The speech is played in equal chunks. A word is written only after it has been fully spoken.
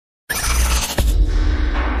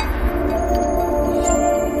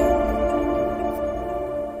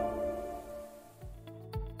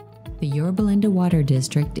Belinda Water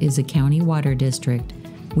District is a county water district.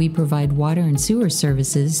 We provide water and sewer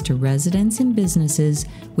services to residents and businesses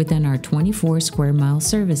within our 24 square mile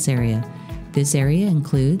service area. This area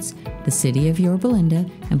includes the city of Yorba Linda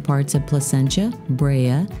and parts of Placentia,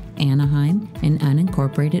 Brea, Anaheim, and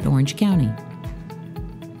unincorporated Orange County.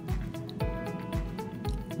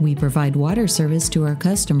 We provide water service to our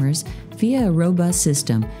customers via a robust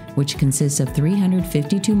system, which consists of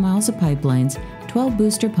 352 miles of pipelines, 12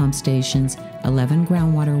 booster pump stations, 11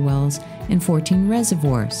 groundwater wells, and 14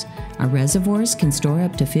 reservoirs. Our reservoirs can store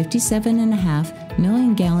up to 57.5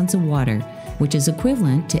 million gallons of water, which is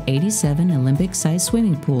equivalent to 87 Olympic-sized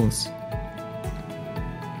swimming pools.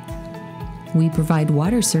 We provide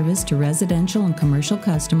water service to residential and commercial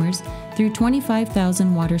customers through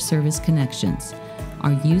 25,000 water service connections.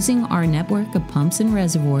 Using our network of pumps and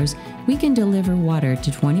reservoirs, we can deliver water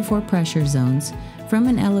to 24 pressure zones from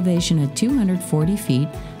an elevation of 240 feet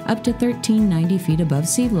up to 1,390 feet above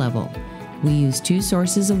sea level. We use two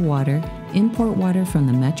sources of water, import water from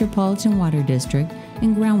the Metropolitan Water District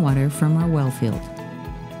and groundwater from our well field.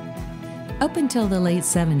 Up until the late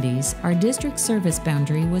 70s, our district service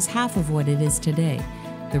boundary was half of what it is today.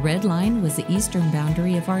 The red line was the eastern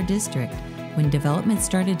boundary of our district. When development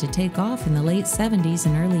started to take off in the late 70s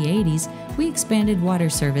and early 80s, we expanded water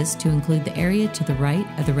service to include the area to the right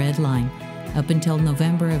of the red line. Up until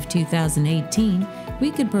November of 2018,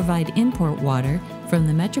 we could provide import water from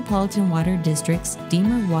the Metropolitan Water District's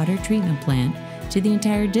Deemer Water Treatment Plant to the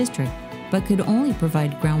entire district, but could only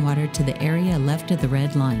provide groundwater to the area left of the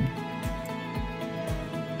red line.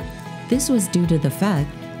 This was due to the fact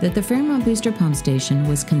that the Fairmont Booster Pump Station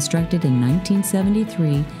was constructed in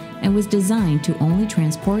 1973 and was designed to only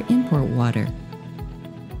transport import water.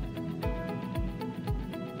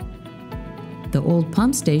 The old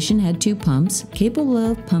pump station had two pumps capable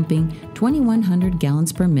of pumping 2,100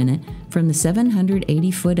 gallons per minute from the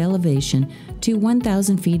 780-foot elevation to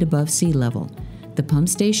 1,000 feet above sea level. The pump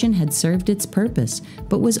station had served its purpose,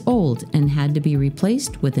 but was old and had to be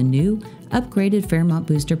replaced with a new, upgraded Fairmont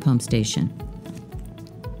Booster Pump Station.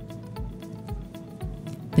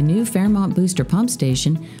 The new Fairmont Booster Pump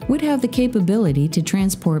Station would have the capability to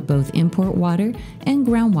transport both import water and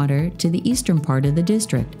groundwater to the eastern part of the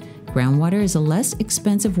district. Groundwater is a less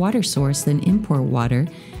expensive water source than import water,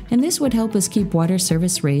 and this would help us keep water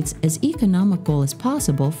service rates as economical as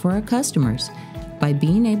possible for our customers. By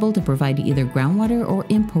being able to provide either groundwater or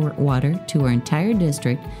import water to our entire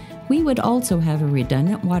district, we would also have a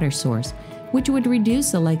redundant water source, which would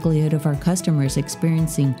reduce the likelihood of our customers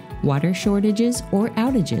experiencing water shortages or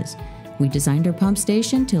outages. We designed our pump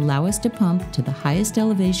station to allow us to pump to the highest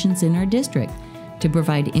elevations in our district, to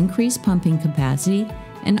provide increased pumping capacity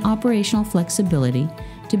and operational flexibility,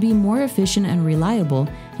 to be more efficient and reliable,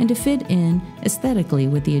 and to fit in aesthetically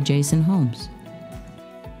with the adjacent homes.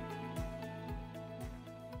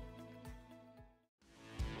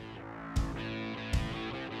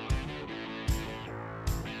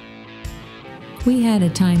 We had a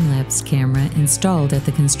time-lapse camera installed at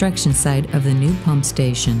the construction site of the new pump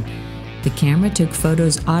station. The camera took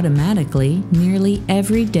photos automatically nearly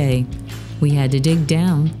every day. We had to dig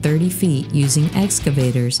down 30 feet using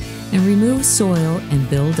excavators and remove soil and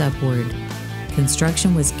build upward.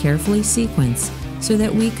 Construction was carefully sequenced so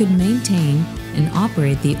that we could maintain and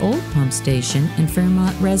operate the old pump station and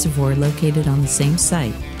Fairmont Reservoir located on the same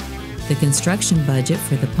site. The construction budget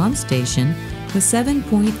for the pump station was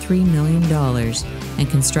 $7.3 million, and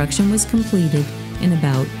construction was completed in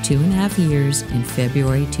about 2.5 years in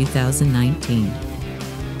February 2019.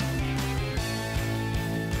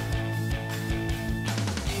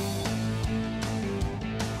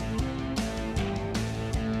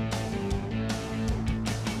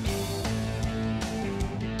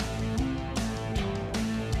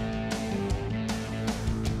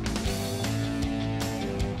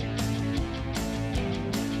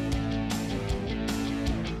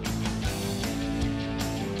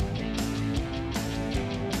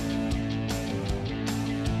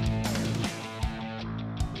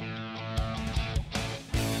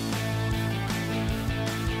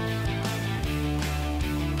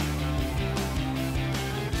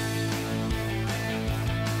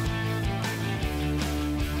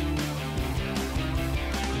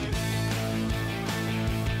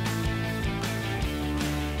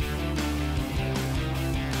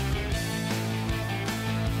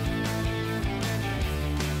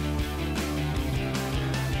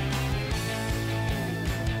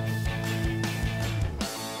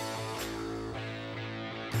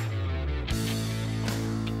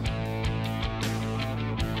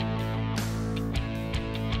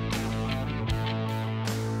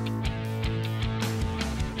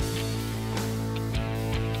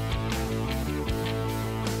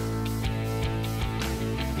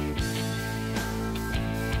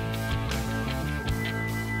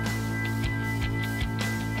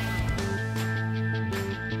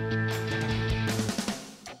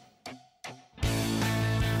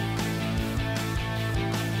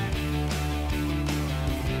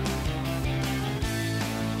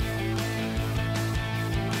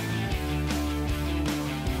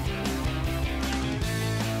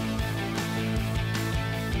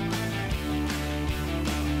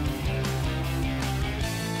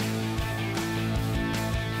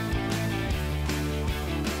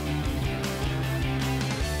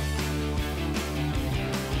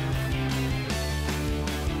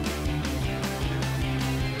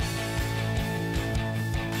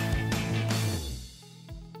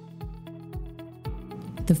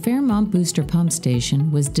 The Fairmont Booster Pump Station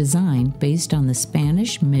was designed based on the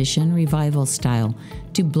Spanish Mission Revival style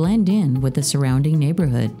to blend in with the surrounding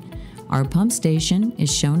neighborhood. Our pump station is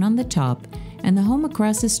shown on the top, and the home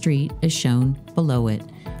across the street is shown below it.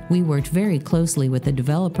 We worked very closely with the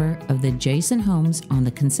developer of the adjacent homes on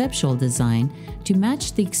the conceptual design to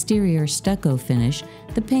match the exterior stucco finish,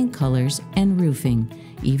 the paint colors, and roofing.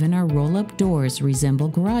 Even our roll-up doors resemble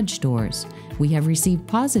garage doors. We have received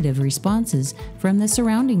positive responses from the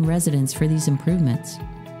surrounding residents for these improvements.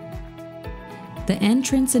 The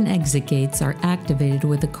entrance and exit gates are activated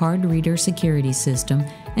with a card reader security system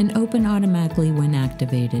and open automatically when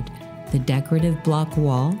activated. The decorative block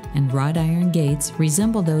wall and wrought iron gates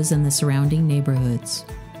resemble those in the surrounding neighborhoods.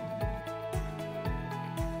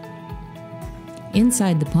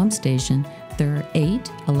 Inside the pump station, there are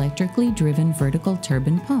 8 electrically driven vertical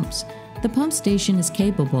turbine pumps. The pump station is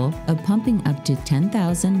capable of pumping up to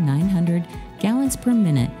 10,900 gallons per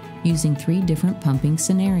minute using 3 different pumping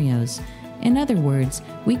scenarios. In other words,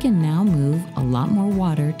 we can now move a lot more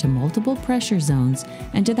water to multiple pressure zones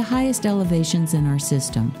and to the highest elevations in our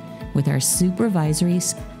system. With our supervisory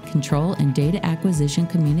control and data acquisition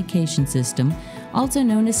communication system, also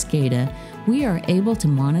known as SCADA, we are able to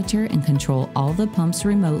monitor and control all the pumps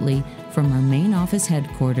remotely from our main office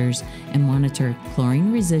headquarters and monitor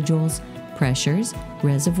chlorine residuals, pressures,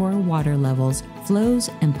 reservoir water levels, flows,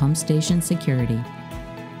 and pump station security.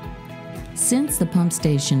 Since the pump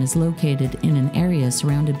station is located in an area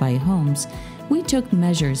surrounded by homes, we took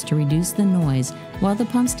measures to reduce the noise while the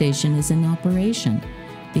pump station is in operation.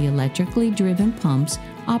 The electrically driven pumps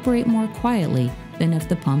operate more quietly than if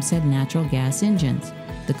the pumps had natural gas engines.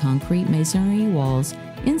 The concrete masonry walls,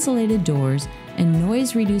 insulated doors, and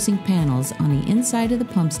noise-reducing panels on the inside of the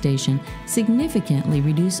pump station significantly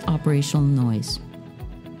reduce operational noise.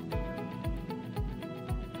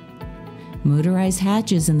 Motorized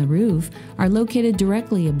hatches in the roof are located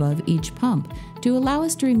directly above each pump to allow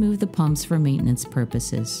us to remove the pumps for maintenance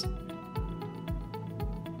purposes.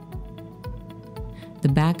 The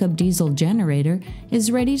backup diesel generator is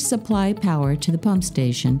ready to supply power to the pump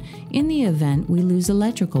station in the event we lose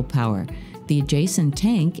electrical power. The adjacent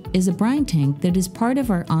tank is a brine tank that is part of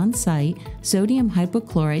our on-site sodium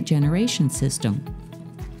hypochlorite generation system.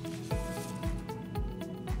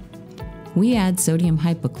 We add sodium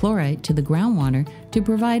hypochlorite to the groundwater to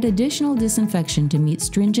provide additional disinfection to meet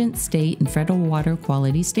stringent state and federal water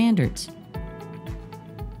quality standards.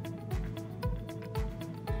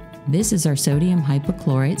 This is our sodium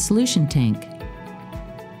hypochlorite solution tank.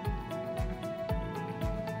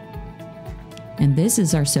 And this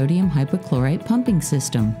is our sodium hypochlorite pumping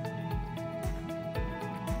system.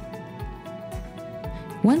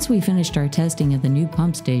 Once we finished our testing of the new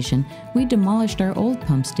pump station, we demolished our old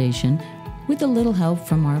pump station with a little help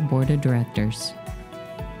from our board of directors.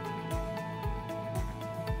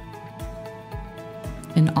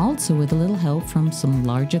 And also with a little help from some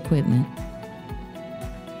large equipment.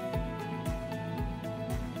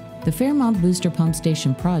 The Fairmont Booster Pump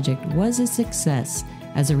Station project was a success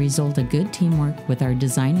as a result of good teamwork with our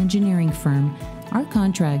design engineering firm, our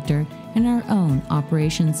contractor, and our own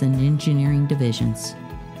operations and engineering divisions.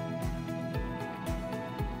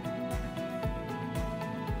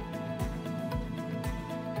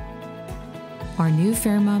 Our new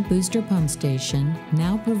Fairmont Booster Pump Station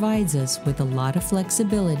now provides us with a lot of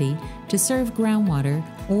flexibility to serve groundwater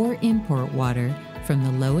or import water from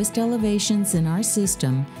the lowest elevations in our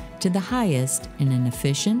system to the highest in an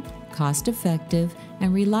efficient, cost-effective,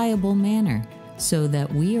 and reliable manner so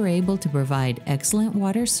that we are able to provide excellent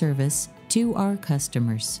water service to our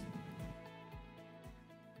customers.